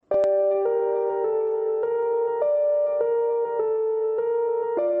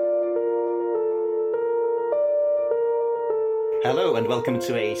Hello and welcome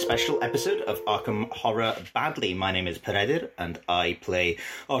to a special episode of Arkham Horror Badly. My name is Peredir and I play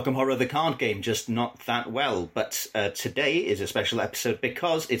Arkham Horror the card game, just not that well. But today is a special episode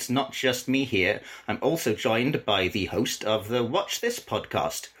because it's not just me here. I'm also joined by the host of the Watch This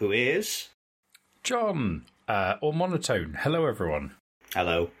podcast, who is... John, or Monotone. Hello, everyone.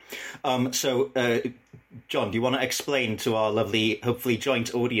 Hello. John, do you want to explain to our lovely, hopefully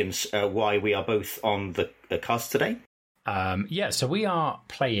joint audience why we are both on the cast today? So we are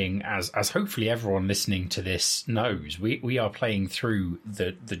playing, as hopefully everyone listening to this knows, we are playing through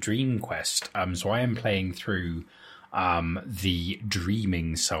the Dream Quest. So I am playing through the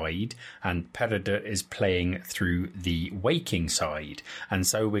dreaming side, and Peredur is playing through the waking side. And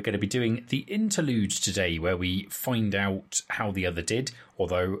so we're going to be doing the Interlude today, where we find out how the other did,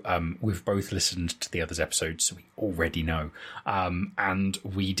 although we've both listened to the other's episodes, so we already know. And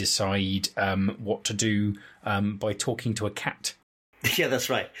we decide what to do by talking to a cat. Yeah, that's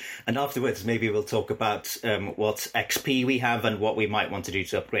right. And afterwards, maybe we'll talk about what XP we have and what we might want to do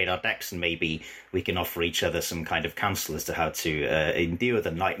to upgrade our decks, and maybe we can offer each other some kind of counsel as to how to endure the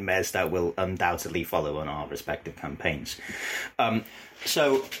nightmares that will undoubtedly follow on our respective campaigns.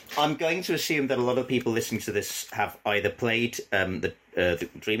 So I'm going to assume that a lot of people listening to this have either played the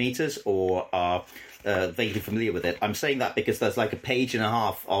Dream Eaters or are vaguely familiar with it. I'm saying that because there's like a page and a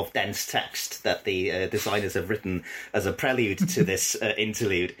half of dense text that the designers have written as a prelude to this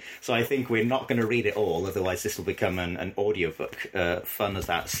interlude. So I think we're not going to read it all, otherwise this will become an audiobook, fun as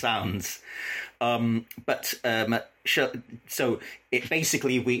that sounds. So it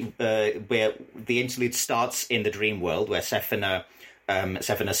basically where the interlude starts in the dream world, where Sephina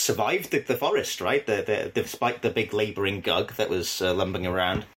survived the forest, right? Despite the big labouring gug that was lumbering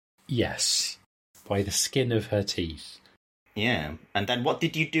around. Yes. By the skin of her teeth. Yeah. And then what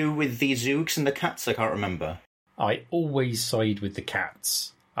did you do with the Zoogs and the cats? I can't remember. I always side with the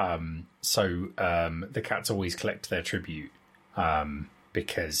cats. The cats always collect their tribute.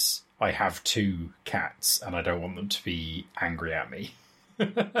 Because I have two cats and I don't want them to be angry at me.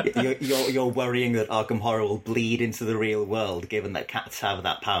 You're worrying that Arkham Horror will bleed into the real world, given that cats have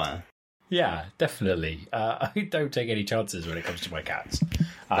that power. Yeah, definitely. I don't take any chances when it comes to my cats.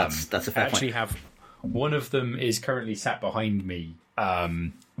 That's a fair point. I actually have... One of them is currently sat behind me,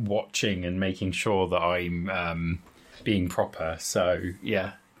 watching and making sure that I'm being proper. So,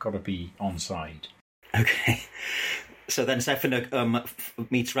 yeah, got to be on side. Okay. So then Sephina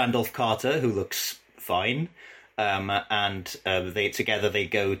meets Randolph Carter, who looks fine. And they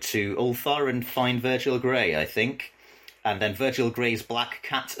go to Ulthar and find Virgil Grey, I think. And then Virgil Grey's black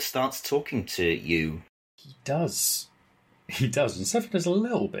cat starts talking to you. He does. And Sephina's a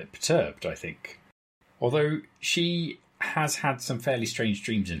little bit perturbed, I think. Although she has had some fairly strange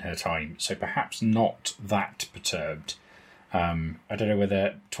dreams in her time, so perhaps not that perturbed. I don't know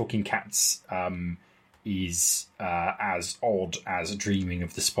whether talking cats is as odd as dreaming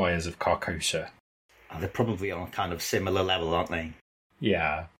of the spires of Carcosa. They're probably on a kind of similar level, aren't they?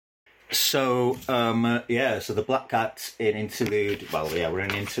 Yeah. So, so the black cat in Interlude... Well, yeah, we're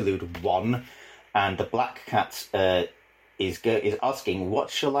in Interlude 1, and the black cat... is asking, what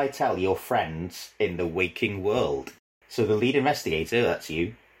shall I tell your friends in the waking world? So the lead investigator, that's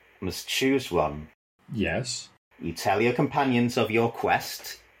you, must choose one. Yes. You tell your companions of your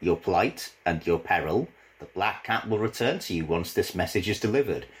quest, your plight, and your peril. The black cat will return to you once this message is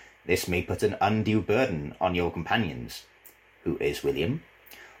delivered. This may put an undue burden on your companions. Who is William?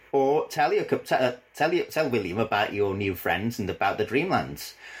 Or tell William about your new friends and about the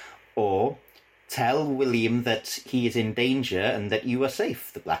Dreamlands. Or... tell William that he is in danger and that you are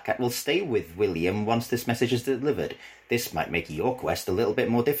safe. The Black Cat will stay with William once this message is delivered. This might make your quest a little bit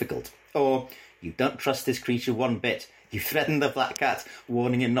more difficult. Or, you don't trust this creature one bit. You threaten the Black Cat,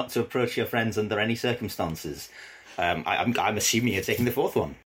 warning it not to approach your friends under any circumstances. I'm assuming you're taking the fourth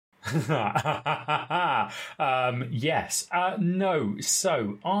one. Yes. No.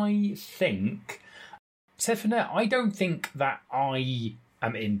 So, I think... Sephina, I don't think that I...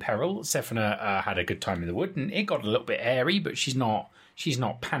 am in peril. Sephina had a good time in the wood, and it got a little bit hairy, but she's not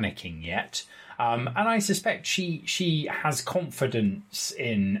panicking yet. And I suspect she has confidence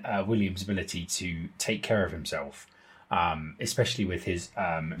in William's ability to take care of himself, especially with his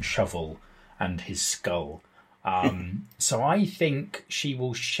shovel and his skull. So I think she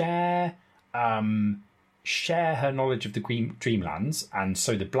will share her knowledge of the Dreamlands, and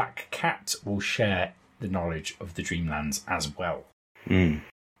so the Black Cat will share the knowledge of the Dreamlands as well. Mm.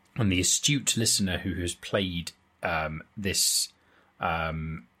 And the astute listener who has played this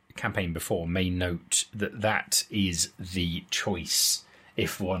campaign before may note that is the choice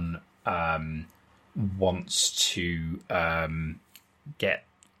if one wants to get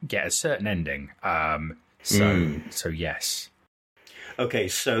a certain ending. So yes. Okay,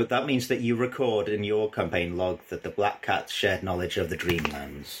 so that means that you record in your campaign log that the Black Cat shared knowledge of the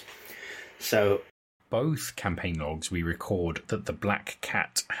Dreamlands. So both campaign logs we record that the Black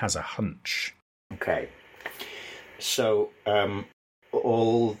Cat has a hunch. Okay. So then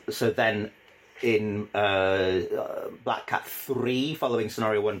in Black Cat 3, following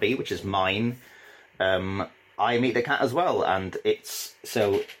scenario 1B, which is mine, I meet the cat as well, and it's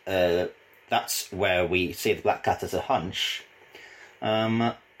so that's where we see the Black Cat as a hunch,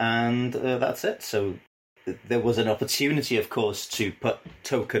 and that's it. So there was an opportunity, of course, to put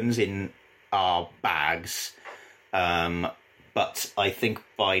tokens in our bags, but I think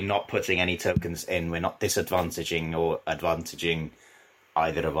by not putting any tokens in, we're not disadvantaging or advantaging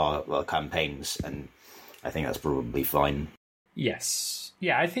either of our campaigns, and I think that's probably fine. Yes.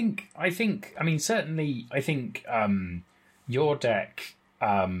 Yeah, I think certainly your deck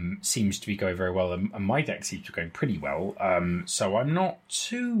seems to be going very well, and my deck seems to be going pretty well. So I'm not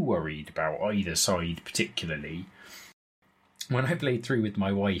too worried about either side particularly. When I played through with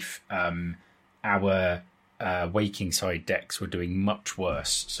my wife, our waking side decks were doing much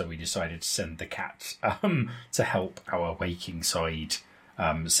worse, so we decided to send the cat to help our waking side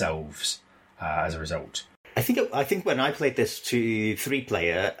selves as a result. I think when I played this to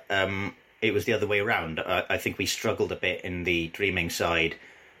 3-player, it was the other way around. I think we struggled a bit in the dreaming side,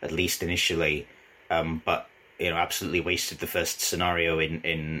 at least initially, but absolutely wasted the first scenario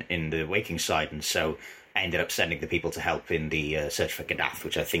in the waking side, and so ended up sending the people to help in the search for Kadath,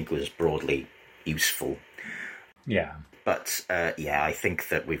 which I think was broadly useful. Yeah, but I think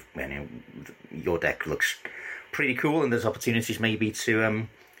that your deck looks pretty cool, and there's opportunities maybe to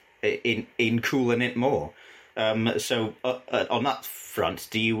in cooling it more. So on that front,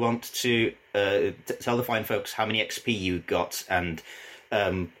 do you want to tell the fine folks how many XP you got and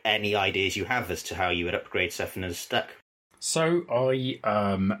any ideas you have as to how you would upgrade Sefina's deck? So I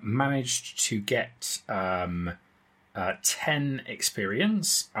managed to get 10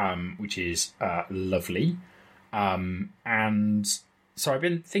 experience, which is lovely. And so I've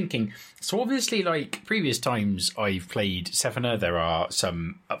been thinking, so obviously like previous times I've played Sefina, there are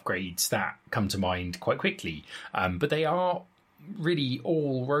some upgrades that come to mind quite quickly, but they are really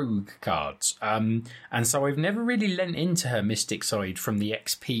all rogue cards. And so I've never really lent into her mystic side from the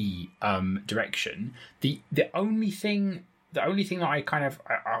XP direction. The only thing that I kind of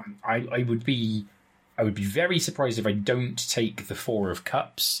I would be very surprised if I don't take the 4 of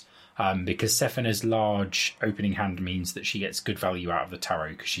Cups. Because Sefina's large opening hand means that she gets good value out of the tarot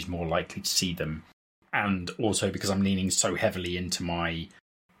because she's more likely to see them. And also because I'm leaning so heavily into my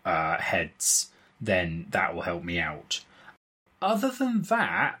heads, then that will help me out. Other than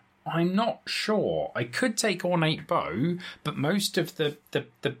that, I'm not sure. I could take Ornate Bow, but most of the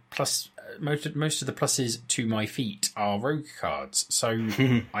pluses to my feat are rogue cards, so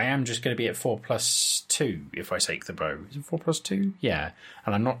I am just going to be at 4+2 if I take the bow. Is it 4+2? Yeah,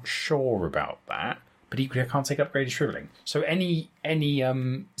 and I'm not sure about that. But equally, I can't take upgraded shriveling. So any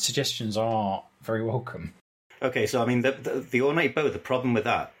suggestions are very welcome. Okay, so I mean the ornate bow. The problem with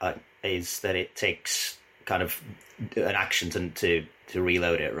that is that it takes kind of an action to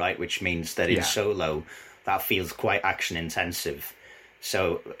reload it, right? Which means that in solo that feels quite action intensive.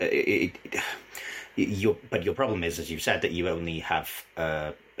 So your problem is, as you've said, that you only have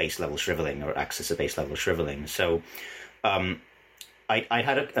base level shriveling or access to base level shriveling. So I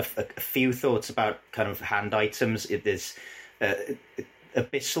had a few thoughts about kind of hand items. There's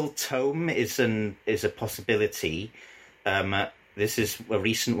Abyssal Tome is a possibility. This is a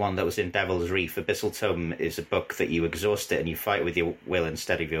recent one that was in Devil's Reef. Abyssal Tome is a book that you exhaust it and you fight with your will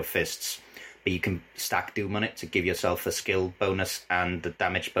instead of your fists. But you can stack Doom on it to give yourself a skill bonus and the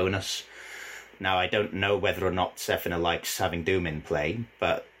damage bonus. Now, I don't know whether or not Sefina likes having Doom in play,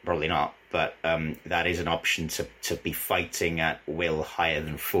 but probably not. But that is an option to be fighting at will higher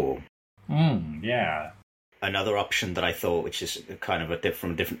than 4. Yeah. Another option that I thought, which is kind of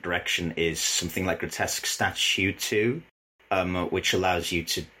from a different direction, is something like Grotesque Statue 2, which allows you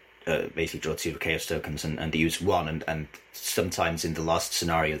to basically draw 2 chaos tokens and use 1, and sometimes in the last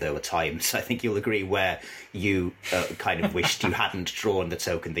scenario there were times, I think you'll agree, where you kind of wished you hadn't drawn the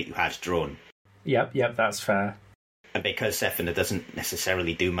token that you had drawn. Yep, that's fair. And because Sefina doesn't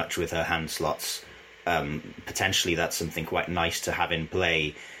necessarily do much with her hand slots, potentially that's something quite nice to have in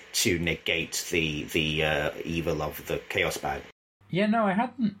play to negate the evil of the chaos bag. Yeah, no, I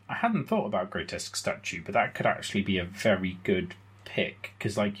hadn't thought about Grotesque Statue, but that could actually be a very good pick,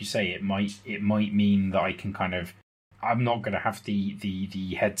 because like you say, it might mean that I can kind of I'm not going to have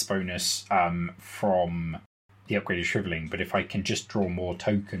the heads bonus from the upgraded shriveling, but if I can just draw more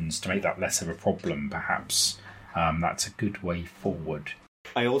tokens to make that less of a problem, perhaps that's a good way forward.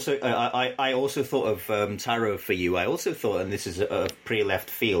 I also thought of tarot for you. I also thought, and this is a pre-left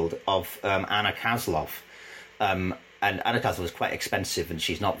field, of Anna Kozlov. And Anna Kozlov is quite expensive, and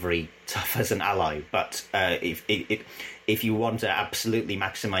she's not very tough as an ally. But if you want to absolutely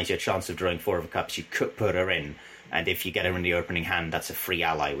maximise your chance of drawing 4 of cups, you could put her in. And if you get her in the opening hand, that's a free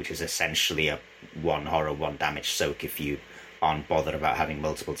ally, which is essentially a 1 horror, 1 damage soak if you aren't bothered about having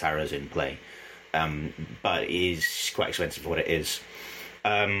multiple tarots in play. But it is quite expensive for what it is.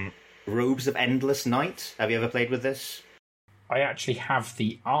 Robes of Endless Night. Have you ever played with this? I actually have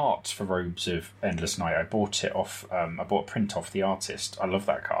the art for Robes of Endless Night. I bought it off. I bought a print off the artist. I love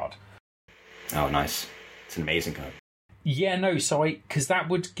that card. Oh, nice! It's an amazing card. Yeah, no. So because that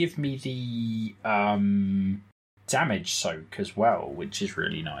would give me the damage soak as well, which is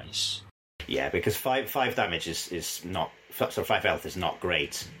really nice. Yeah, because five damage is not, so 5 health is not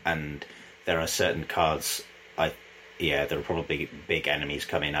great, and there are certain cards. There are probably big enemies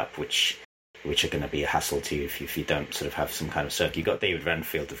coming up, which are going to be a hassle to you if you don't sort of have some kind of circle. You've got David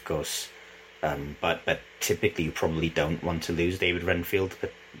Renfield, of course, but typically you probably don't want to lose David Renfield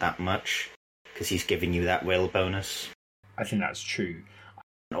that much because he's giving you that will bonus. I think that's true.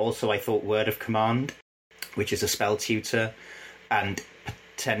 And also, I thought Word of Command, which is a spell tutor, and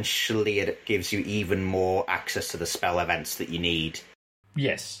potentially it gives you even more access to the spell events that you need.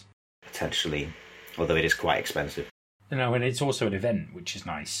 Yes. Potentially, although it is quite expensive. No, and it's also an event, which is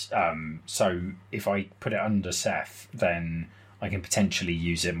nice. So if I put it under Seth, then I can potentially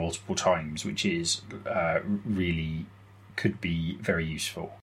use it multiple times, which is really could be very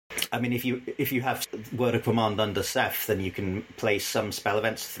useful. I mean, if you have Word of Command under Seth, then you can play some spell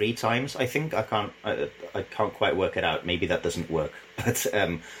events 3 times. I think I can't quite work it out. Maybe that doesn't work, but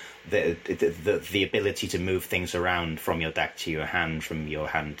the ability to move things around from your deck to your hand, from your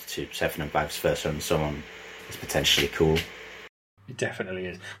hand to Seth, and vice versa, and so on. It's potentially cool. It definitely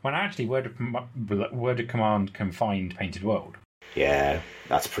is. When actually Word of Command can find Painted World. Yeah,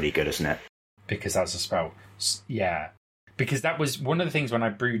 that's pretty good, isn't it? Because that's a spell. Yeah. Because that was one of the things when I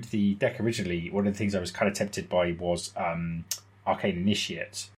brewed the deck originally, one of the things I was kind of tempted by was Arcane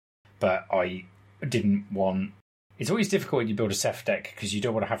Initiate. But I didn't want... It's always difficult when you build a Seth deck because you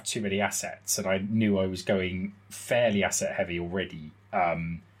don't want to have too many assets, and I knew I was going fairly asset heavy already.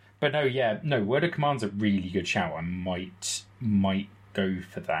 But no, Word of Command's a really good shout. I might go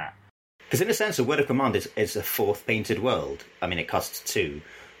for that. Because in a sense, a Word of Command is a 4th Painted World. I mean, it costs 2,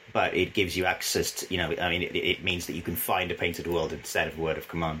 but it gives you access to, it means that you can find a Painted World instead of Word of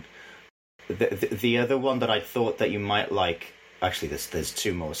Command. The other one that I thought that you might like, actually, there's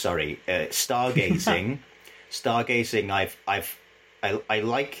 2 more. Sorry, Stargazing. Stargazing, I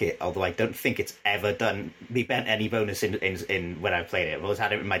like it, although I don't think it's ever bent any bonus in when I've played it. I've always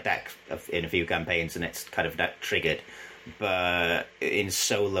had it in my deck in a few campaigns, and it's kind of not triggered. But in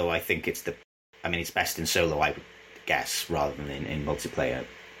solo, I think it's best in solo, I would guess, rather than in multiplayer.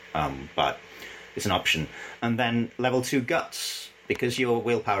 But it's an option. And then level 2 Guts, because your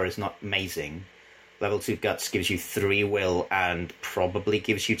willpower is not amazing. Level 2 Guts gives you 3 will and probably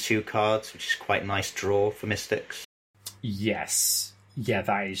gives you 2 cards, which is quite a nice draw for Mystics. Yes. Yeah,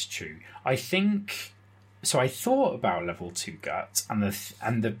 that is true. I think... So I thought about level 2 Guts, and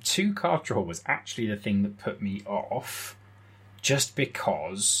the 2 card draw was actually the thing that put me off, just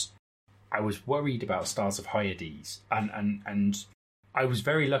because I was worried about Stars of Hyades. And I was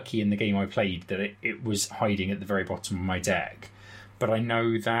very lucky in the game I played that it was hiding at the very bottom of my deck. But I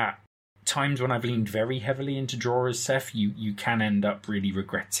know that times when I've leaned very heavily into draw as Seth, you can end up really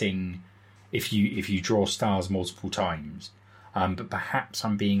regretting if you draw stars multiple times. But perhaps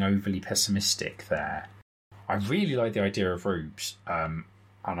I'm being overly pessimistic there. I really like the idea of robes, and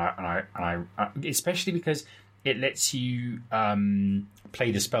I especially because it lets you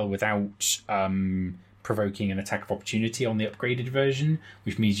play the spell without provoking an attack of opportunity on the upgraded version,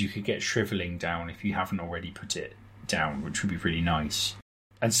 which means you could get shriveling down if you haven't already put it down, which would be really nice.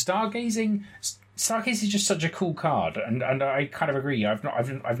 And Stargazing is just such a cool card, and I kind of agree.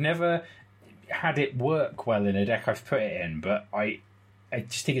 I've never had it work well in a deck I've put it in, but I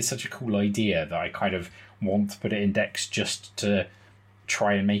just think it's such a cool idea that I kind of want to put it in decks just to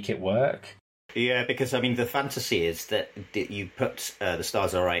try and make it work. Yeah, because, I mean, the fantasy is that you put the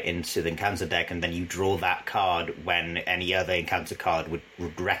Stars Are Right into the Encounter deck, and then you draw that card when any other Encounter card would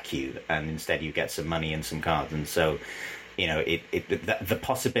wreck you, and instead you get some money and some cards. And so, the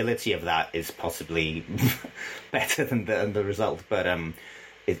possibility of that is possibly better than the result. But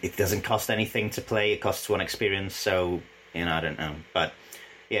it doesn't cost anything to play. It costs 1 experience, so I don't know. But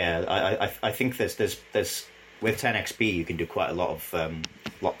yeah, I think there's with 10 XP you can do quite a lot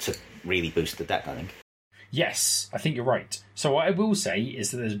to really boost the deck, I think. Yes, I think you're right. So what I will say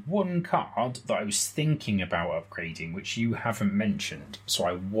is that there's one card that I was thinking about upgrading, which you haven't mentioned. So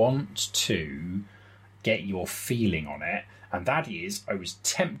I want to get your feeling on it, and that is, I was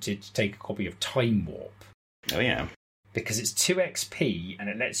tempted to take a copy of Time Warp. Oh yeah, because it's 2 XP and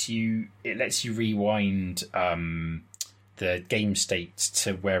it lets you rewind the game state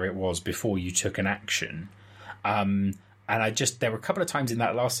to where it was before you took an action. And there were a couple of times in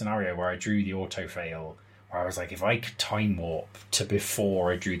that last scenario where I drew the auto fail, where I was like, if I could time warp to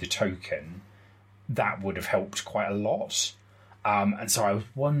before I drew the token, that would have helped quite a lot. And so I was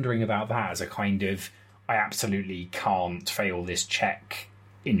wondering about that as a kind of, I absolutely can't fail this check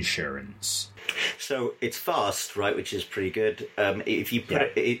insurance. So it's fast, right, which is pretty good. If you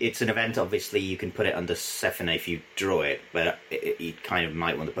put it's an event, obviously you can put it under Sephina if you draw it, but you kind of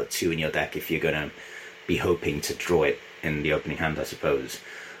might want to put 2 in your deck if you're going to be hoping to draw it in the opening hand, I suppose.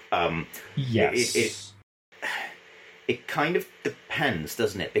 Yes. It kind of depends,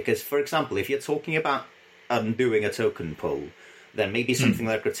 doesn't it? Because, for example, if you're talking about undoing a token pull, then maybe something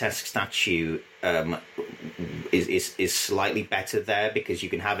like Grotesque Statue is slightly better there, because you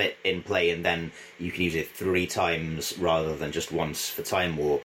can have it in play and then you can use it 3 times rather than just once for Time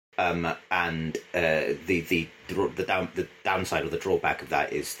Warp. And the downside or the drawback of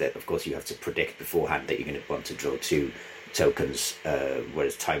that is that, of course, you have to predict beforehand that you're going to want to draw 2 tokens,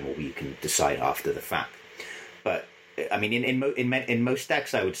 whereas Time Warp you can decide after the fact. But I mean, in most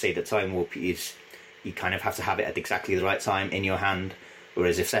decks, I would say that Time Warp is, you kind of have to have it at exactly the right time in your hand.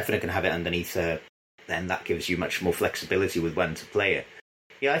 Whereas if Sephina can have it underneath her, then that gives you much more flexibility with when to play it.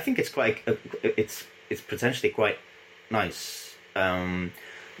 Yeah, I think it's it's potentially quite nice.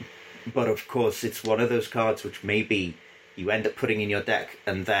 But of course, it's one of those cards which maybe you end up putting in your deck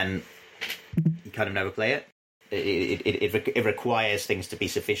and then you kind of never play it. It requires things to be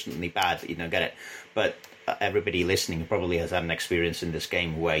sufficiently bad, get it. But everybody listening probably has had an experience in this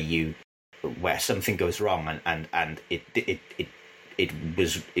game where something goes wrong and it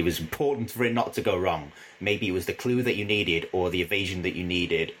was important for it not to go wrong. Maybe it was the clue that you needed, or the evasion that you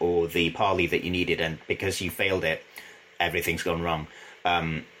needed, or the parley that you needed, and because you failed it, everything's gone wrong.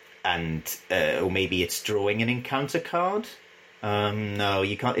 Or maybe it's drawing an encounter card. No,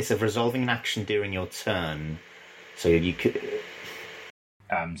 you can't. It's resolving an action during your turn. So you could.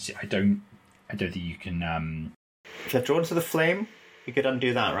 So I don't think you can. If you're drawn to the flame, you could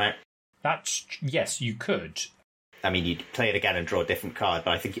undo that, right? Yes, you could. I mean, you'd play it again and draw a different card,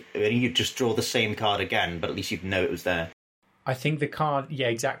 but I think you'd just draw the same card again, but at least you'd know it was there. I think the card, yeah,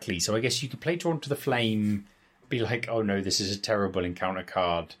 exactly. So I guess you could play Drawn to the Flame, be like, oh no, this is a terrible encounter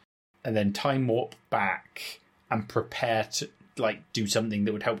card, and then Time Warp back and prepare to do something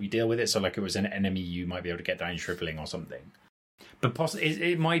that would help you deal with it. So like it was an enemy, you might be able to get down shriveling or something. But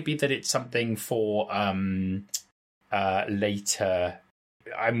it might be that it's something for later.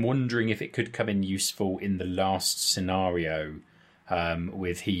 I'm wondering if it could come in useful in the last scenario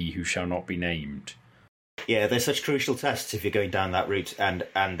with He Who Shall Not Be Named. Yeah, they're such crucial tests if you're going down that route, and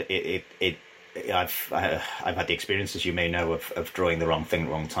I've had the experience, as you may know, of drawing the wrong thing at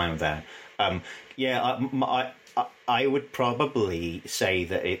the wrong time there. I would probably say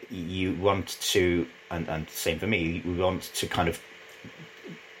that you want to, and same for me, you want to kind of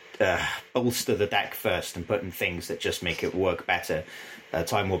bolster the deck first and put in things that just make it work better.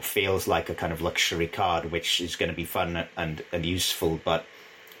 Time Warp feels like a kind of luxury card, which is going to be fun and useful, but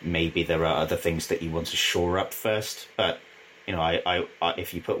maybe there are other things that you want to shore up first. But I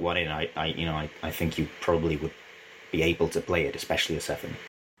if you put one in, I think you probably would be able to play it, especially a 7.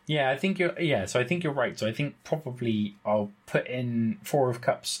 Yeah, I think you're right. So I think probably I'll put in 4 of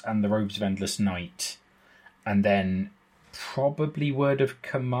Cups and the Robes of Endless Night, and then probably Word of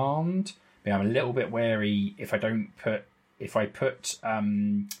Command. But I'm a little bit wary if I put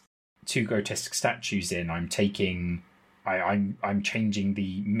 2 Grotesque Statues in, I'm changing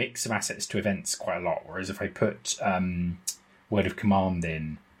the mix of assets to events quite a lot. Whereas if I put Word of Command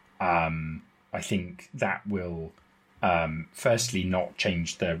in, I think that will firstly not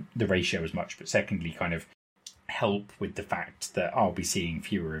change the ratio as much, but secondly kind of help with the fact that I'll be seeing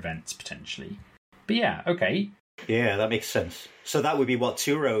fewer events potentially. But yeah, okay. Yeah, that makes sense. So that would be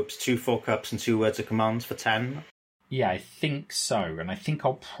 2 Robes, 2 4 Cups, and 2 Words of Commands for 10? Yeah, I think so. And I think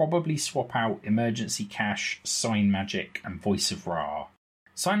I'll probably swap out Emergency Cash, Sign Magic, and Voice of Ra.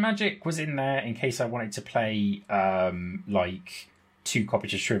 Sign Magic was in there in case I wanted to play 2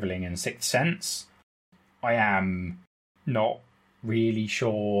 copies of Shriveling and Sixth Sense. I am not really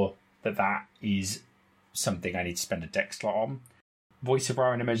sure that is something I need to spend a deck slot on. Voice of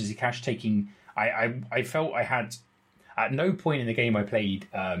Ra and Emergency Cache taking... I felt I had... At no point in the game I played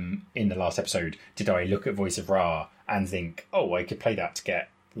in the last episode did I look at Voice of Ra and think, oh, I could play that to get,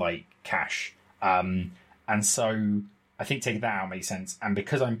 like, cash. And so I think taking that out makes sense. And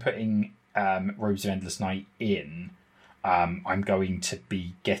because I'm putting Robes of Endless Night in, I'm going to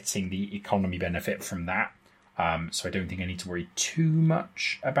be getting the economy benefit from that. So I don't think I need to worry too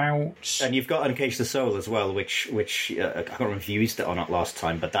much about... And you've got Uncage the Soul as well, which I can't remember if you used it or not last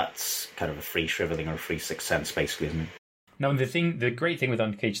time, but that's kind of a free Shriveling or a free Sixth Sense, basically, isn't it? No, the great thing with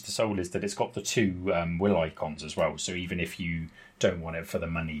Uncage the Soul is that it's got the two will icons as well, so even if you don't want it for the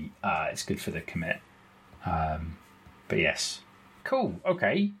money, it's good for the commit. But yes. Cool,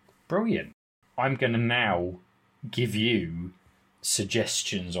 okay, brilliant. I'm going to now give you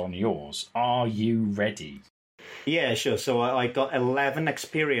suggestions on yours. Are you ready? Yeah, sure. So I got 11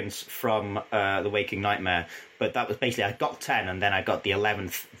 experience from The Waking Nightmare, but that was basically, I got 10, and then I got the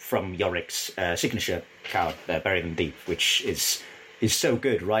 11th from Yorick's signature card, Bury Them Deep, which is so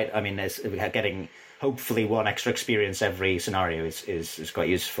good, right? I mean, getting hopefully one extra experience every scenario is quite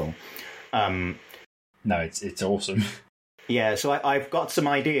useful. No, it's awesome. Yeah, so I've got some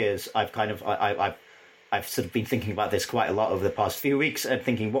ideas. I've sort of been thinking about this quite a lot over the past few weeks and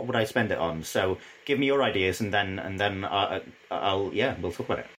thinking, what would I spend it on? So give me your ideas, and then we'll talk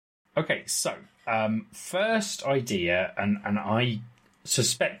about it. Okay, so first idea, and I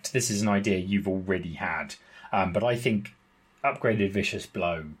suspect this is an idea you've already had, but I think upgraded Vicious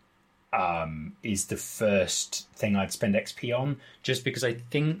Blow is the first thing I'd spend XP on, just because I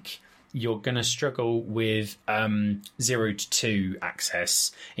think you're going to struggle with 0 to 2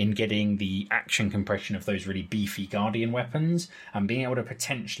 access in getting the action compression of those really beefy Guardian weapons, and being able to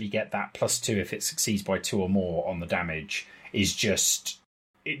potentially get that +2 if it succeeds by 2 or more on the damage is just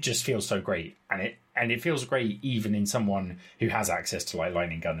feels so great. And it feels great even in someone who has access to like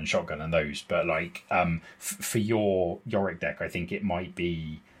Lightning Gun and Shotgun and those, but like for your Yorick deck, I think it might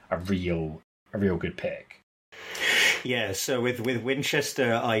be a real good pick. Yeah, so with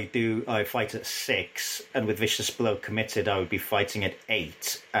Winchester, I fight at 6, and with Vicious Blow committed, I would be fighting at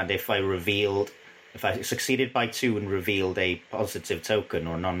 8. And if I succeeded by 2 and revealed a positive token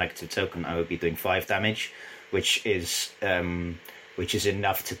or non-negative token, I would be doing 5 damage, which is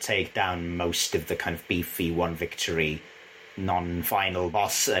enough to take down most of the kind of beefy 1 victory non-final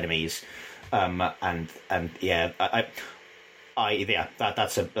boss enemies. That's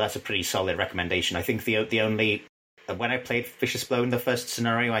a pretty solid recommendation. I think the only when I played Vicious Blow in the first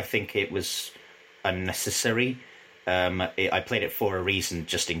scenario, I think it was unnecessary. I played it for a reason,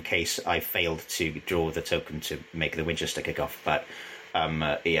 just in case I failed to draw the token to make the Winchester kick off. But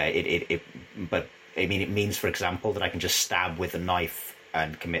it means, for example, that I can just stab with a knife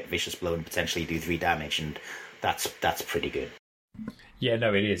and commit Vicious Blow and potentially do 3 damage, and that's pretty good. Yeah,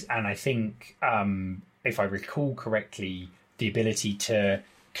 no, it is, and I think if I recall correctly, the ability to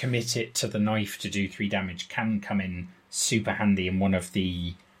commit it to the knife to do 3 damage can come in super handy in one of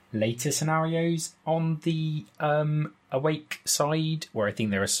the later scenarios on the Awake side, where I think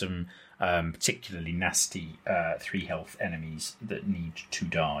there are some particularly nasty 3 health enemies that need to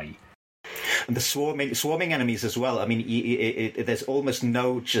die. And the swarming enemies as well. I mean, there's almost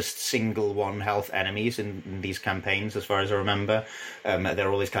no just single 1 health enemies in these campaigns, as far as I remember.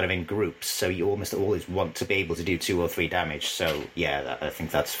 They're always kind of in groups, so you almost always want to be able to do 2 or 3 damage. So, yeah, I think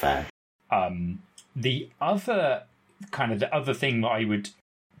that's fair. The other thing that I would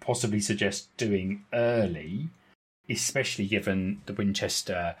possibly suggest doing early, especially given the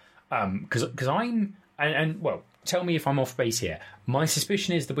Winchester, because I'm... well, tell me if I'm off base here. My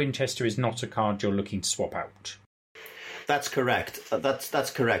suspicion is the Winchester is not a card you're looking to swap out. That's correct.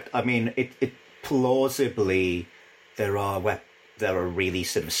 That's correct. I mean, it plausibly there are really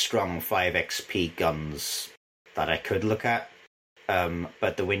sort of strong 5 XP guns that I could look at,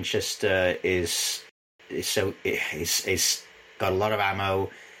 but the Winchester is got a lot of ammo.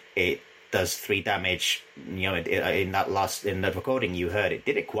 It does 3 damage. You know, in the recording you heard, it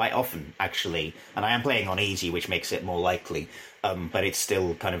did it quite often actually, and I am playing on easy, which makes it more likely. But it's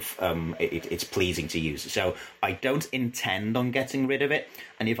still kind of it's pleasing to use. So I don't intend on getting rid of it,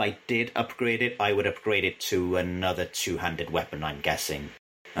 and if I did upgrade it, I would upgrade it to another 2-handed weapon, I'm guessing.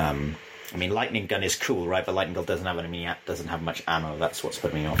 I mean, Lightning Gun is cool, right? But Lightning Gun doesn't have much ammo. That's what's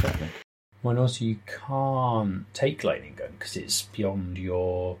putting me off, I think. Well, also you can't take Lightning Gun because it's beyond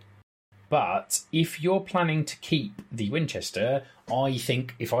your... But if you're planning to keep the Winchester, I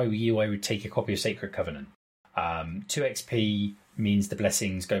think if I were you, I would take a copy of Sacred Covenant. 2 XP means the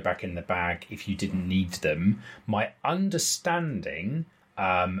blessings go back in the bag if you didn't need them. My understanding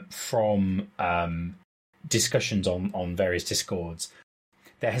from discussions on various Discords,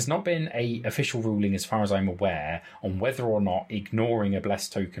 there has not been a official ruling, as far as I'm aware, on whether or not ignoring a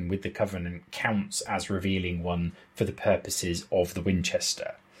blessed token with the Covenant counts as revealing one for the purposes of the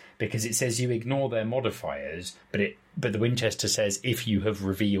Winchester. Because it says you ignore their modifiers, but the Winchester says if you have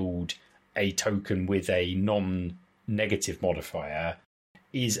revealed a token with a non-negative modifier,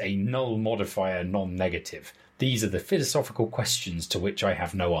 is a null modifier non-negative? These are the philosophical questions to which I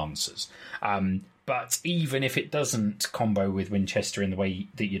have no answers. But even if it doesn't combo with Winchester in the way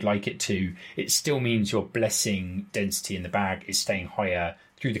that you'd like it to, it still means your blessing density in the bag is staying higher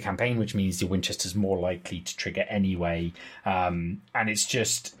through the campaign, which means your Winchester's more likely to trigger anyway. And it's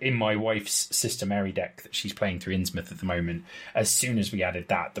just, in my wife's Sister Mary deck that she's playing through Innsmouth at the moment, as soon as we added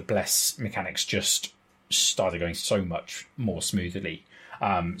that, the bless mechanics just started going so much more smoothly.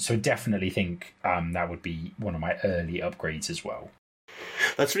 So definitely think that would be one of my early upgrades as well.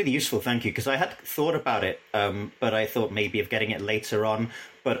 That's really useful, thank you, because I had thought about it, but I thought maybe of getting it later on.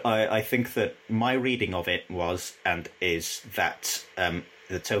 But I think that my reading of it was, and is, that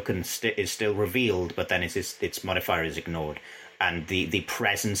the token is still revealed, but then its modifier is ignored. And the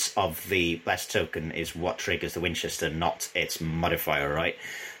presence of the blessed token is what triggers the Winchester, not its modifier, right?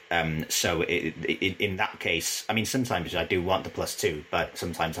 So in that case, I mean, sometimes I do want the +2, but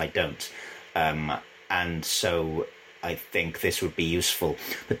sometimes I don't. And so I think this would be useful,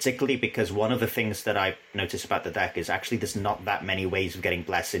 particularly because one of the things that I've noticed about the deck is actually there's not that many ways of getting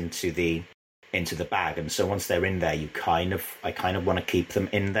bless into the bag, and so once they're in there, I kind of want to keep them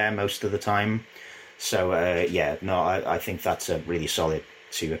in there most of the time. So I think that's a really solid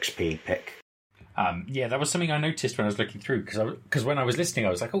 2 XP pick. That was something I noticed when I was looking through, because when I was listening, I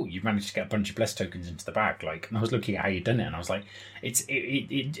was like, "Oh, you've managed to get a bunch of blessed tokens into the bag!" And I was looking at how you'd done it, and I was like,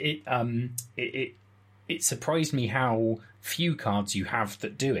 It surprised me how few cards you have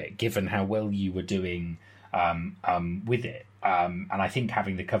that do it, given how well you were doing with it. And I think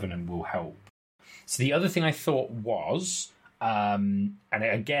having the Covenant will help. So the other thing I thought was, and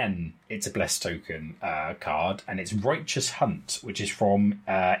again, it's a blessed token card, and it's Righteous Hunt, which is from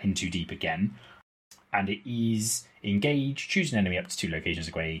In Too Deep again. And it is engage, choose an enemy up to 2 locations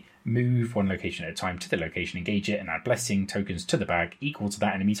away, move 1 location at a time to the location, engage it, and add blessing tokens to the bag equal to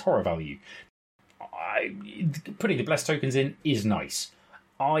that enemy's horror value. Putting the blessed tokens in is nice.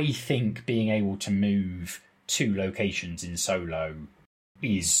 I think being able to move 2 locations in solo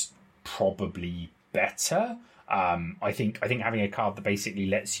is probably better. I think having a card that basically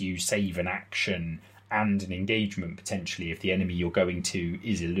lets you save an action and an engagement potentially if the enemy you're going to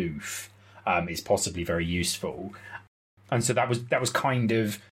is aloof is possibly very useful. And so that was kind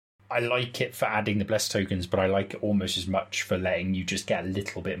of, I like it for adding the blessed tokens, but I like it almost as much for letting you just get a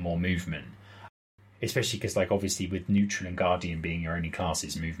little bit more movement. Especially because, obviously with Neutral and Guardian being your only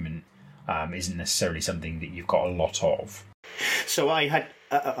classes, movement isn't necessarily something that you've got a lot of. So I had...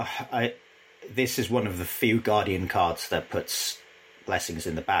 this is one of the few Guardian cards that puts blessings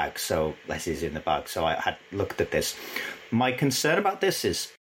in the bag, so blessings in the bag. So I had looked at this. My concern about this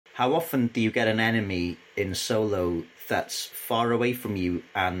is, how often do you get an enemy in solo that's far away from you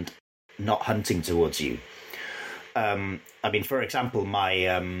and not hunting towards you? I mean, for example,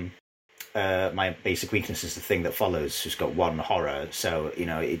 my basic weakness is the thing that follows, who's got 1 horror, so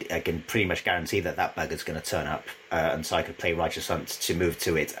I can pretty much guarantee that bugger's going to turn up, and so I could play Righteous Hunt to move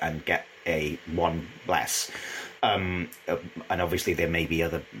to it and get a 1 bless. And obviously there may be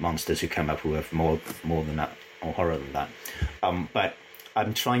other monsters who come up who have more than that, or horror than that. But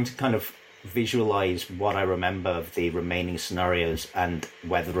I'm trying to kind of visualize what I remember of the remaining scenarios and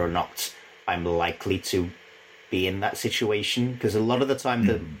whether or not I'm likely to be in that situation, because a lot of the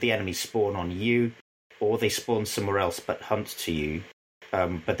time the enemies spawn on you, or they spawn somewhere else but hunt to you.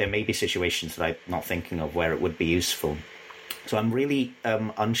 But there may be situations that I'm not thinking of where it would be useful. So I'm really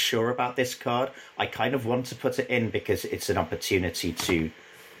unsure about this card. I kind of want to put it in because it's an opportunity to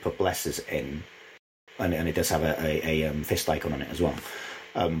put blessers in, and it does have a fist icon on it as well.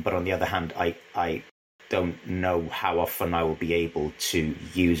 But on the other hand, I don't know how often I will be able to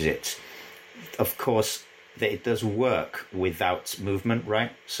use it. Of course, it does work without movement,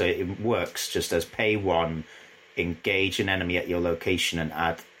 right? So it works just as pay 1, engage an enemy at your location, and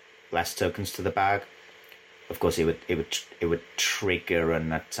add blessed tokens to the bag. Of course, it would trigger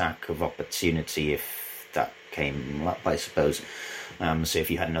an attack of opportunity if that came up, I suppose. So if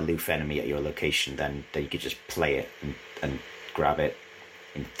you had an aloof enemy at your location, then you could just play it and grab it.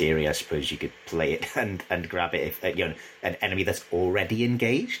 In theory, I suppose you could play it and grab it if an enemy that's already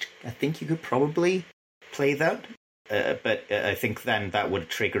engaged. I think you could probably play that. I think then that would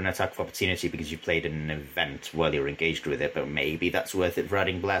trigger an attack of opportunity because you played in an event while you're engaged with it. But maybe that's worth it for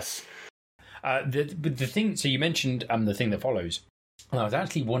adding bless. The thing. So you mentioned the thing that follows. Well, that was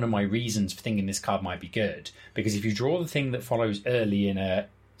actually one of my reasons for thinking this card might be good, because if you draw the thing that follows early in a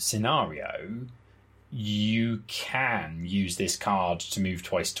scenario, you can use this card to move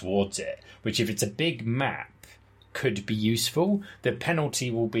twice towards it, which if it's a big map could be useful. The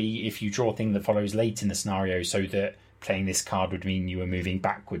penalty will be if you draw a thing that follows late in the scenario, so that playing this card would mean you were moving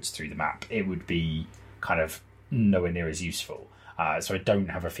backwards through the map. It would be kind of nowhere near as useful. So I don't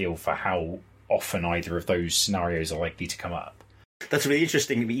have a feel for how often either of those scenarios are likely to come up. That's really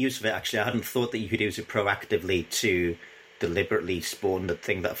interesting use of it, actually. I hadn't thought that you could use it proactively to deliberately spawn the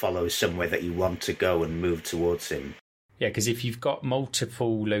thing that follows somewhere that you want to go and move towards him. Yeah, because if you've got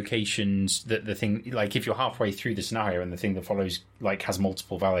multiple locations that the thing, like if you're halfway through the scenario and the thing that follows like has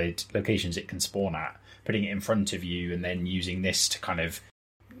multiple valid locations it can spawn at, putting it in front of you and then using this to kind of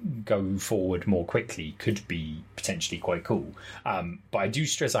go forward more quickly could be potentially quite cool. But I do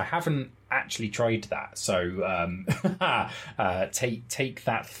stress I haven't actually tried that, so take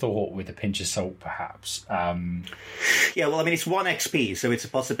that thought with a pinch of salt, perhaps. Yeah, well, I mean, it's 1 XP, so it's a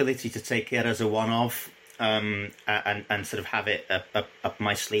possibility to take it as a one-off. And sort of have it up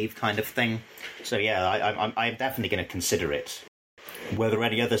my sleeve kind of thing. So yeah, I'm definitely going to consider it. Were there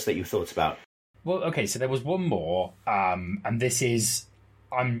any others that you thought about? Well, okay, so there was one more, and this is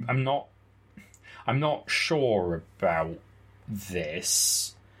I'm not sure about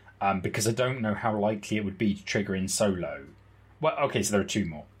this because I don't know how likely it would be to trigger in solo. Well, okay, so there are two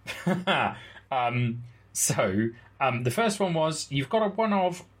more. The first one was you've got a one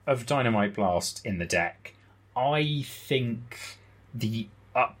of Dynamite Blast in the deck. I think the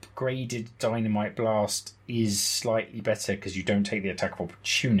upgraded Dynamite Blast is slightly better because you don't take the attack of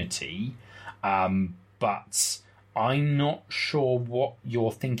opportunity, but I'm not sure what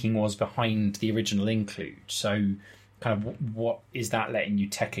your thinking was behind the original include. So kind of what is that letting you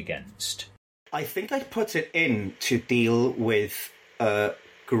tech against? I think I'd put it in to deal with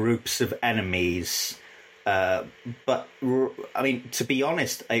groups of enemies. But I mean, to be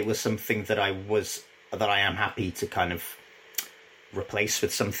honest, it was something that I am happy to kind of replace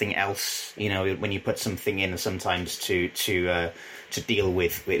with something else. You know, when you put something in, sometimes to deal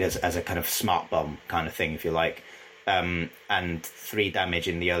with it as a kind of smart bomb kind of thing, if you like. And 3 damage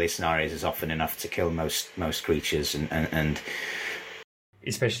in the early scenarios is often enough to kill most creatures, and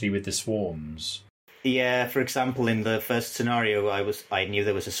especially with the swarms. Yeah, for example, in the first scenario, I knew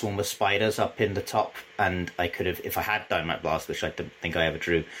there was a swarm of spiders up in the top, and I could have, if I had Dynamite Blast, which I don't think I ever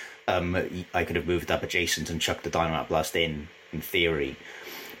drew, I could have moved up adjacent and chucked the Dynamite Blast in theory.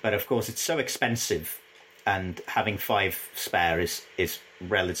 But of course, it's so expensive, and having 5 spare is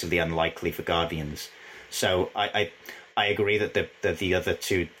relatively unlikely for Guardians. So I agree that the other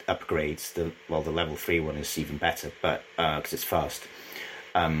 2 upgrades, the level 3 one is even better, but because it's fast.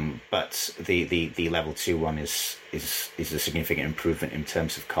 But the level 2 one is a significant improvement in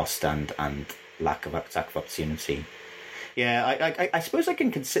terms of cost and lack of attack of opportunity. Yeah, I suppose I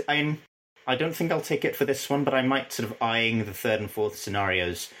can consider. I don't think I'll take it for this one, but I might sort of eyeing the 3rd and 4th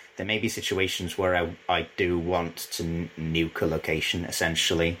scenarios. There may be situations where I do want to nuke a location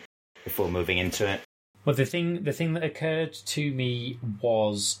essentially before moving into it. Well, the thing that occurred to me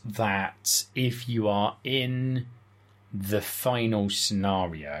was that if you are in the final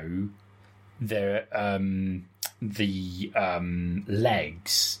scenario, the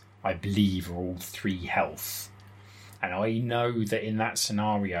legs, I believe, are all 3 health. And I know that in that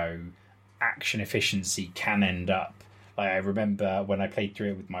scenario, action efficiency can end up. Like, I remember when I played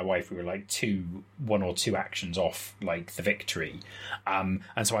through it with my wife, we were like 1 or 2 actions off, like, the victory. And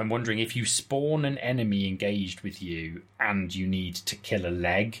so I'm wondering if you spawn an enemy engaged with you and you need to kill a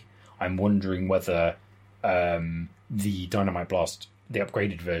leg, I'm wondering whether the Dynamite Blast, the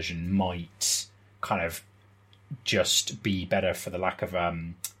upgraded version, might kind of just be better for the lack of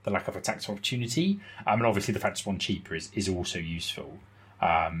attack of opportunity. And obviously the fact it's 1 cheaper is also useful.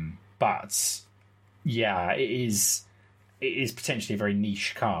 But yeah, it is potentially a very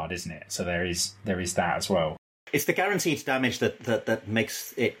niche card, isn't it? So there is that as well. It's the guaranteed damage that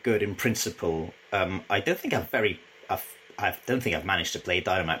makes it good in principle. I don't think I've managed to play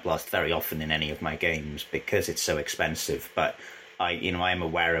Dynamite Blast very often in any of my games because it's so expensive. But I am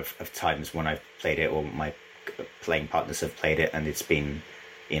aware of times when I've played it or my playing partners have played it, and it's been,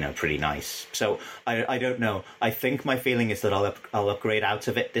 pretty nice. So I don't know. I think my feeling is that I'll upgrade out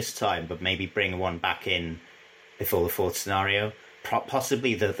of it this time, but maybe bring one back in before the 4th scenario.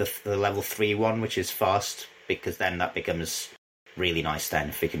 Possibly the level 3 one, which is fast, because then that becomes really nice then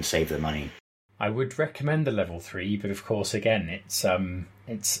if we can save the money. I would recommend the level 3, but of course, again, it's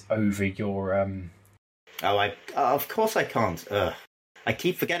over your. Of course I can't. I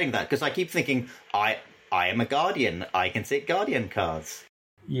keep forgetting that because I keep thinking I am a guardian. I can take guardian cards.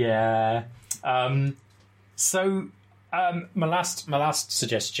 Yeah. So my last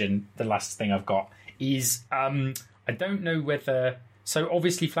suggestion, the last thing I've got is I don't know whether. So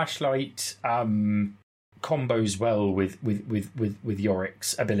obviously, flashlight combos well with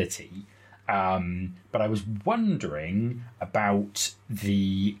Yorik's ability. But I was wondering about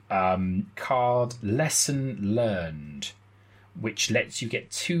the card Lesson Learned, which lets you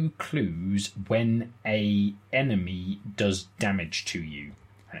get 2 clues when a enemy does damage to you,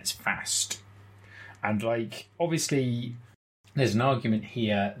 and it's fast. And obviously, there's an argument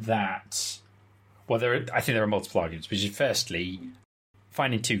here that, well, I think there are multiple arguments. Which is, firstly,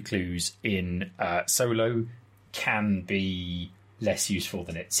 finding 2 clues in solo can be less useful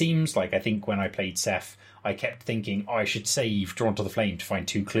than it seems. I think when I played Seth, I kept thinking I should save Drawn to the Flame to find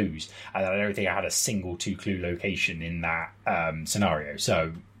 2 clues, and I don't think I had a single 2 clue location in that scenario.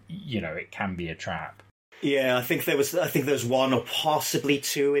 So it can be a trap. Yeah, I think there was 1 or possibly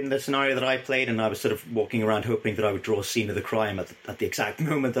 2 in the scenario that I played, and I was sort of walking around hoping that I would draw a scene of the crime at the exact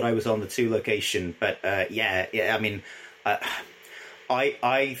moment that I was on the 2 location. But yeah. I mean,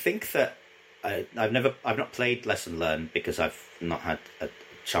 I think that I've not played Lesson Learned because I've not had a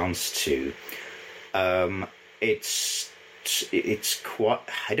chance to. It's quite,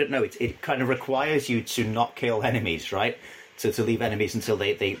 I don't know. It kind of requires you to not kill enemies, right? To leave enemies until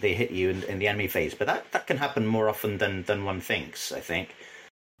they hit you in the enemy phase. But that can happen more often than one thinks, I think.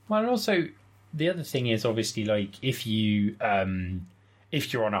 Well, and also the other thing is obviously if you're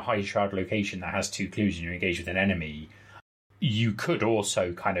on a high shard location that has 2 clues and you're engaged with an enemy, you could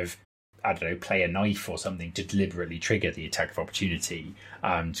also kind of, I don't know, play a knife or something to deliberately trigger the attack of opportunity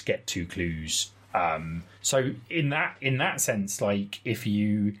to get 2 clues. So in that sense, if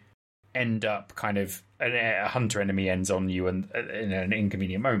you end up kind of a hunter enemy ends on you and in an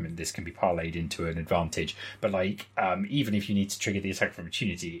inconvenient moment, this can be parlayed into an advantage. But even if you need to trigger the attack of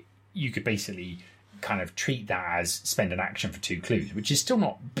opportunity, you could basically kind of treat that as spend an action for 2 clues, which is still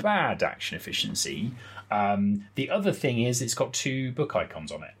not bad action efficiency. The other thing is it's got 2 book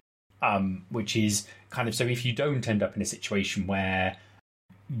icons on it. Which is kind of, so if you don't end up in a situation where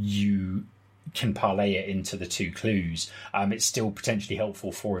you can parlay it into the 2 clues, it's still potentially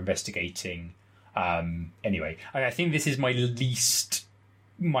helpful for investigating. Anyway, I think this is my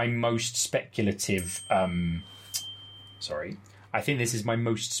most speculative. I think this is my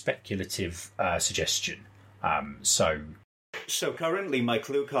most speculative suggestion. So currently my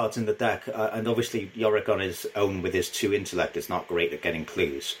clue cards in the deck, and obviously Yorick on his own with his 2 intellect is not great at getting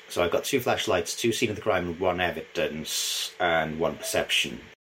clues. So I've got 2 flashlights, 2 scene of the crime, 1 evidence, and 1 perception.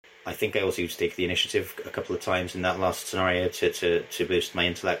 I think I also used to take the initiative a couple of times in that last scenario to boost my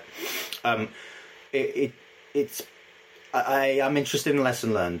intellect. I am interested in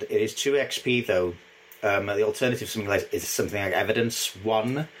Lesson Learned. It is 2 XP though. The alternative is something like Evidence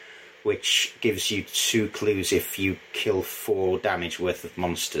 1, which gives you 2 clues if you kill 4 damage worth of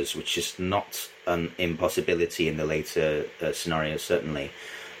monsters, which is not an impossibility in the later scenarios, certainly.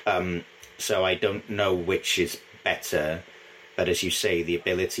 So I don't know which is better, but as you say, the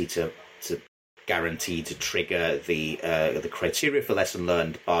ability to guarantee to trigger the criteria for Lesson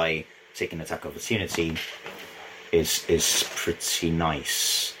Learned by taking attack opportunity is pretty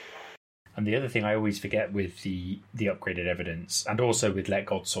nice. And the other thing I always forget with the upgraded evidence, and also with Let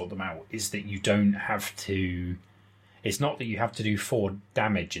God Sort Them Out, is that you don't have to... It's not that you have to do 4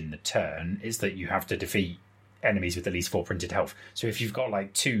 damage in the turn, it's that you have to defeat enemies with at least 4 printed health. So if you've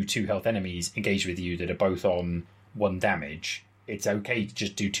got 2 health enemies engaged with you that are both on 1 damage, it's okay to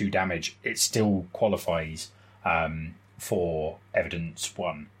just do 2 damage. It still qualifies for Evidence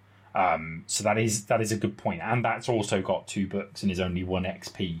 1. So that is a good point. And that's also got 2 books and is only 1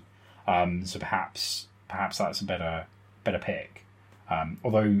 XP. So perhaps that's a better pick.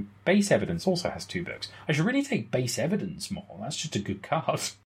 Although Base Evidence also has 2 books. I should really take Base Evidence more. That's just a good card.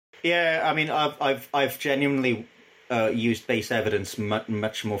 Yeah, I mean, I've genuinely used Base Evidence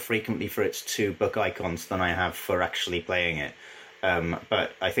much more frequently for its 2 book icons than I have for actually playing it.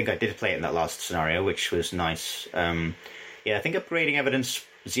 But I think I did play it in that last scenario, which was nice. I think upgrading Evidence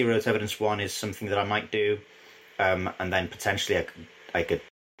 0 to Evidence 1 is something that I might do. And then potentially I could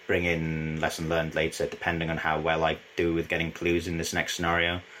bring in Lesson Learned later, depending on how well I do with getting clues in this next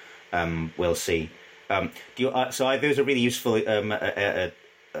scenario. We'll see. So those are really useful.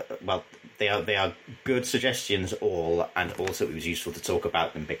 Well, they are good suggestions all, and also it was useful to talk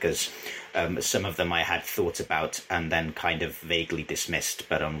about them because some of them I had thought about and then kind of vaguely dismissed.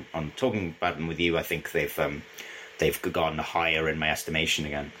 But on talking about them with you, I think they've gone higher in my estimation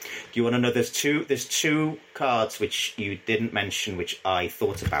again. Do you want to know? There's two cards which you didn't mention, which I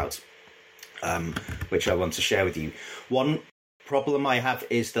thought about, which I want to share with you. One problem I have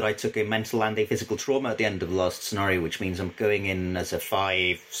is that I took a mental and a physical trauma at the end of the last scenario, which means I'm going in as a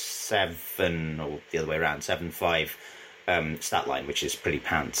 5/7, or the other way around, 7/5 stat line, which is pretty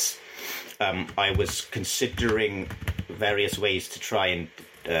pants. I was considering various ways to try and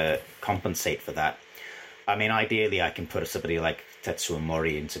compensate for that. I mean, ideally, I can put somebody like Tetsuo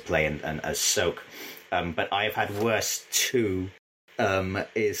Mori into play and as soak, but I've had worse too.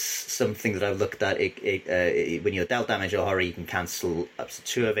 Is something that I've looked at. When you're dealt damage or horror, you can cancel up to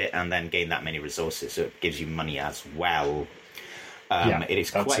 2 of it and then gain that many resources, so it gives you money as well. It is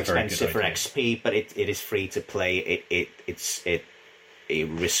quite expensive for XP, but it is free to play. It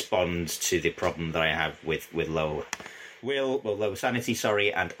responds to the problem that I have with low low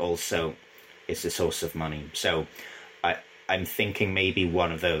sanity, and also it's a source of money. So I'm thinking maybe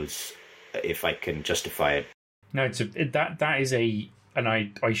one of those, if I can justify it. No, that is and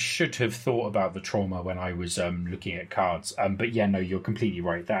I should have thought about the trauma when I was looking at cards. But yeah, no, you're completely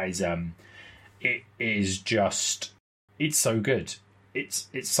right. That is it is just, it's so good. It's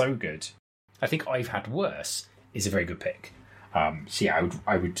so good. I think I've had worse is a very good pick. So yeah,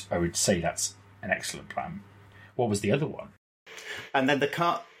 I would say that's an excellent plan. What was the other one? And then the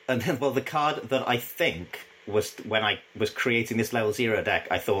card that I think was when I was creating this level 0 deck,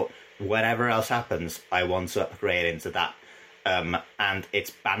 I thought, whatever else happens, I want to upgrade into that. And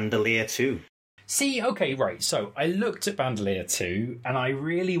it's Bandolier 2. See, okay, right. So I looked at Bandolier 2 and I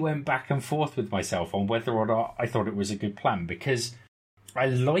really went back and forth with myself on whether or not I thought it was a good plan, because I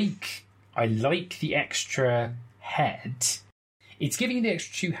like the extra head. It's giving you the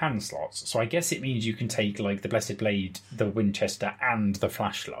extra 2 hand slots, so I guess it means you can take like the Blessed Blade, the Winchester, and the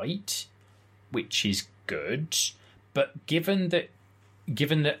flashlight, which is good. But given that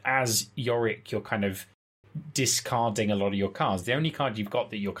as Yorick you're kind of discarding a lot of your cards, the only card you've got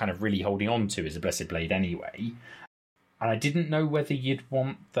that you're kind of really holding on to is a Blessed Blade anyway. And I didn't know whether you'd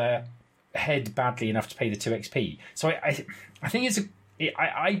want the head badly enough to pay the 2 XP. So I think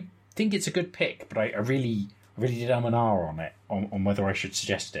I think it's a good pick, but I really did and ah on it, on whether I should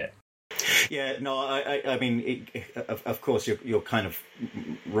suggest it. Yeah, no, I mean, of course, you're kind of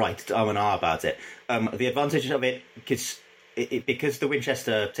right to and ah about it. The advantage of it, because the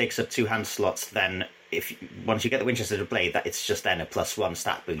Winchester takes up 2 hand slots, then once you get the Winchester to play, that it's just then a +1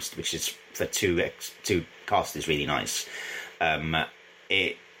 stat boost, which is for 2 cost is really nice.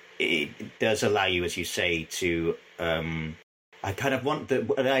 It does allow you, as you say, to. I kind of want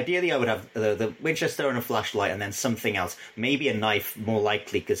ideally I would have the Winchester and a flashlight, and then something else, maybe a knife, more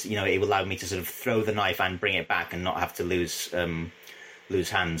likely, because it will allow me to sort of throw the knife and bring it back and not have to lose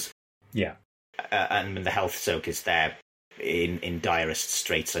hands. Yeah, and the health soak is there in direst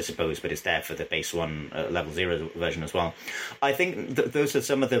straits, I suppose, but it's there for the base 1 level 0 version as well. I think those are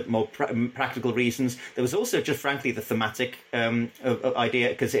some of the more practical reasons. There was also just frankly the thematic idea,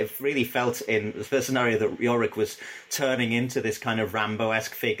 because it really felt in the first scenario that Yorick was turning into this kind of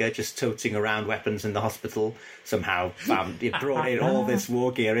Rambo-esque figure, just toting around weapons in the hospital. Somehow it brought in all this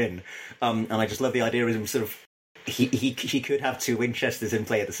war gear in, and I just love the idea of him sort of. He could have 2 Winchesters in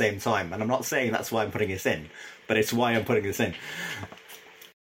play at the same time, and I'm not saying that's why I'm putting this in, but it's why I'm putting this in.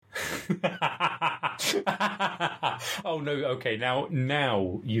 Oh no, okay,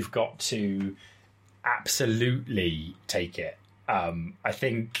 now you've got to absolutely take it. I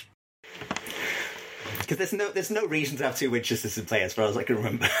think because there's no reason to have 2 Winchesters in play as far as I can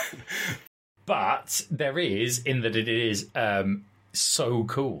remember. But there is, in that it is so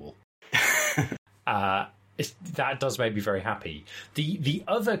cool. That does make me very happy. The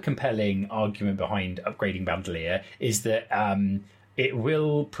other compelling argument behind upgrading Bandolier is that it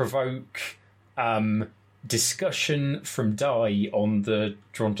will provoke discussion from Dai on the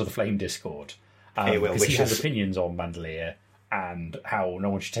Drawn to the Flame Discord. Because he has opinions on Bandolier and how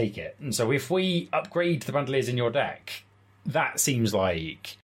no one should take it. And so if we upgrade the Bandoliers in your deck, that seems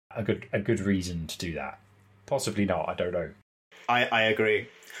like a good reason to do that. Possibly not, I don't know. I agree.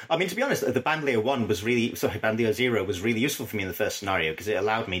 I mean, to be honest, the Bandolier 0 was really useful for me in the first scenario, because it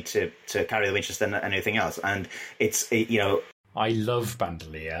allowed me to carry the Winchester and anything else. And I love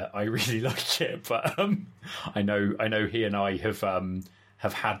Bandolier. I really like it, but I know he and I have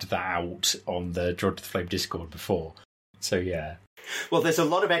had that out on the Drawn to the Flame Discord before. So yeah. Well, there's a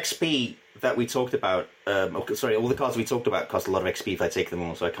lot of XP that we talked about. All the cards we talked about cost a lot of XP if I take them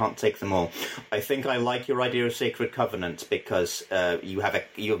all, so I can't take them all. I think I like your idea of Sacred Covenant because you have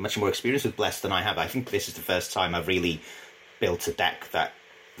much more experience with Bless than I have. I think this is the first time I've really built a deck that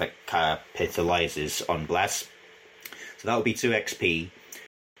capitalizes on Bless. So that would be 2 XP.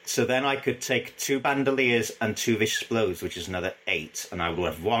 So then I could take 2 Bandoliers and 2 Vicious Blows, which is another 8, and I will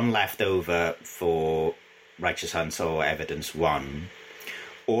have 1 left over for Righteous Hunt or Evidence 1.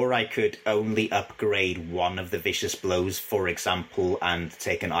 Or I could only upgrade 1 of the Vicious Blows, for example, and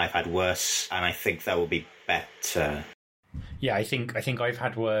take an I've Had Worse, and I think that will be better. Yeah, I think I've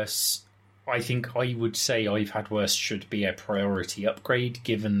Had Worse. I think I would say I've Had Worse should be a priority upgrade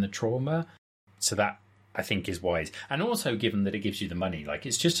given the trauma. So that, I think, is wise. And also given that it gives you the money. Like,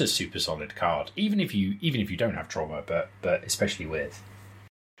 it's just a super solid card, even if you don't have trauma, but especially with.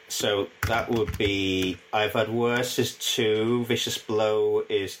 So that would be, I've Had Worse is 2, Vicious Blow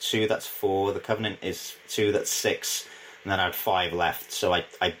is 2, that's 4, the Covenant is 2, that's 6, and then I had 5 left. So I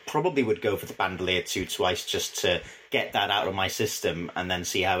probably would go for the Bandolier 2 twice just to get that out of my system and then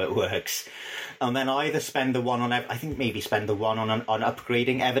see how it works. And then either spend the 1 on, I think maybe spend the 1 on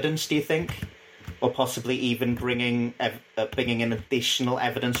upgrading Evidence, do you think? Or possibly even bringing an additional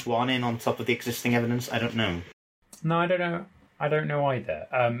Evidence 1 in on top of the existing Evidence? I don't know. No, I don't know. I don't know either.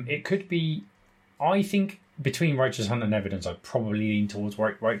 It could be... I think between Righteous Hunt and Evidence, I'd probably lean towards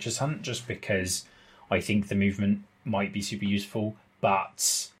Righteous Hunt just because I think the movement might be super useful,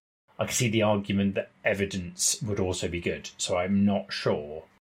 but I can see the argument that Evidence would also be good, so I'm not sure.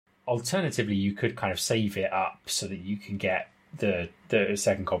 Alternatively, you could kind of save it up so that you can get the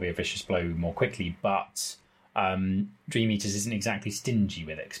second copy of Vicious Blow more quickly, but Dream Eaters isn't exactly stingy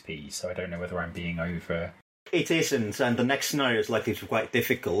with XP, so I don't know whether I'm being over... It isn't, and the next scenario is likely to be quite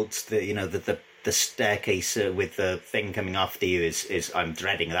difficult. The staircase with the thing coming after you is I'm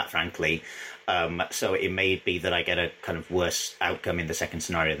dreading that, frankly. So it may be that I get a kind of worse outcome in the second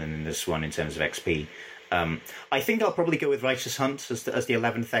scenario than in this one in terms of XP. I think I'll probably go with Righteous Hunt as the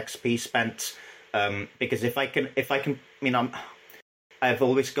 11th XP spent, because if I can, I've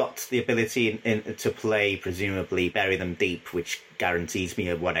always got the ability to play, presumably, Bury Them Deep, which guarantees me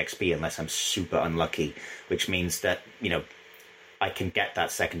a 1 XP unless I'm super unlucky, which means that, I can get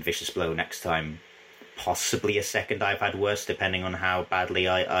that second Vicious Blow next time. Possibly a second I've Had Worse, depending on how badly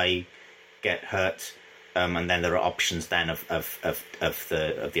I get hurt. And then there are options then of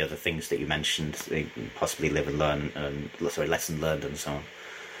the other things that you mentioned, possibly Live and Learn, Lesson Learned and so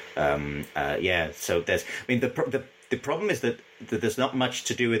on. So there's, the problem is that there's not much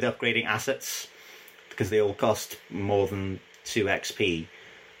to do with upgrading assets because they all cost more than 2 XP.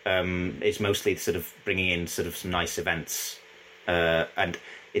 It's mostly sort of bringing in sort of some nice events, and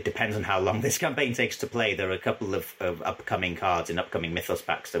it depends on how long this campaign takes to play. There are a couple of upcoming cards in upcoming Mythos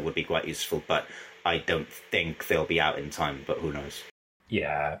packs that would be quite useful, but I don't think they'll be out in time, but who knows.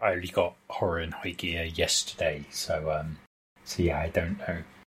 Yeah, I only got Horror and High Gear yesterday, so yeah, I don't know.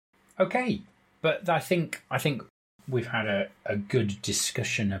 Okay, but I think we've had a good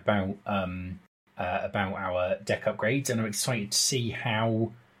discussion about our deck upgrades, and I'm excited to see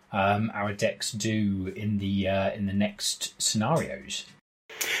how our decks do in the next scenarios.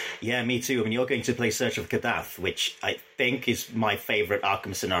 Yeah, me too. I mean, you're going to play Search of Kadath, which I think is my favourite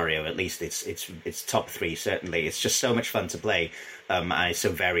Arkham scenario. At least it's top 3, certainly. It's just so much fun to play, and it's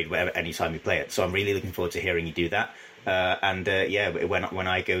so varied any time you play it. So I'm really looking forward to hearing you do that. When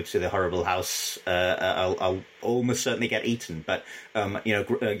I go to the horrible house, I'll almost certainly get eaten. But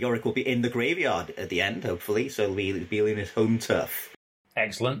Yorick will be in the graveyard at the end, hopefully, so he'll be in his home turf.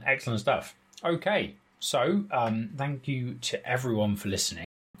 Excellent stuff. Okay, so thank you to everyone for listening.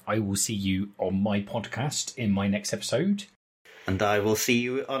 I will see you on my podcast in my next episode. And I will see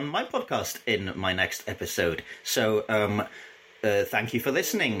you on my podcast in my next episode. So thank you for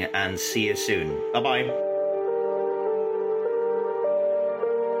listening and see you soon. Bye-bye.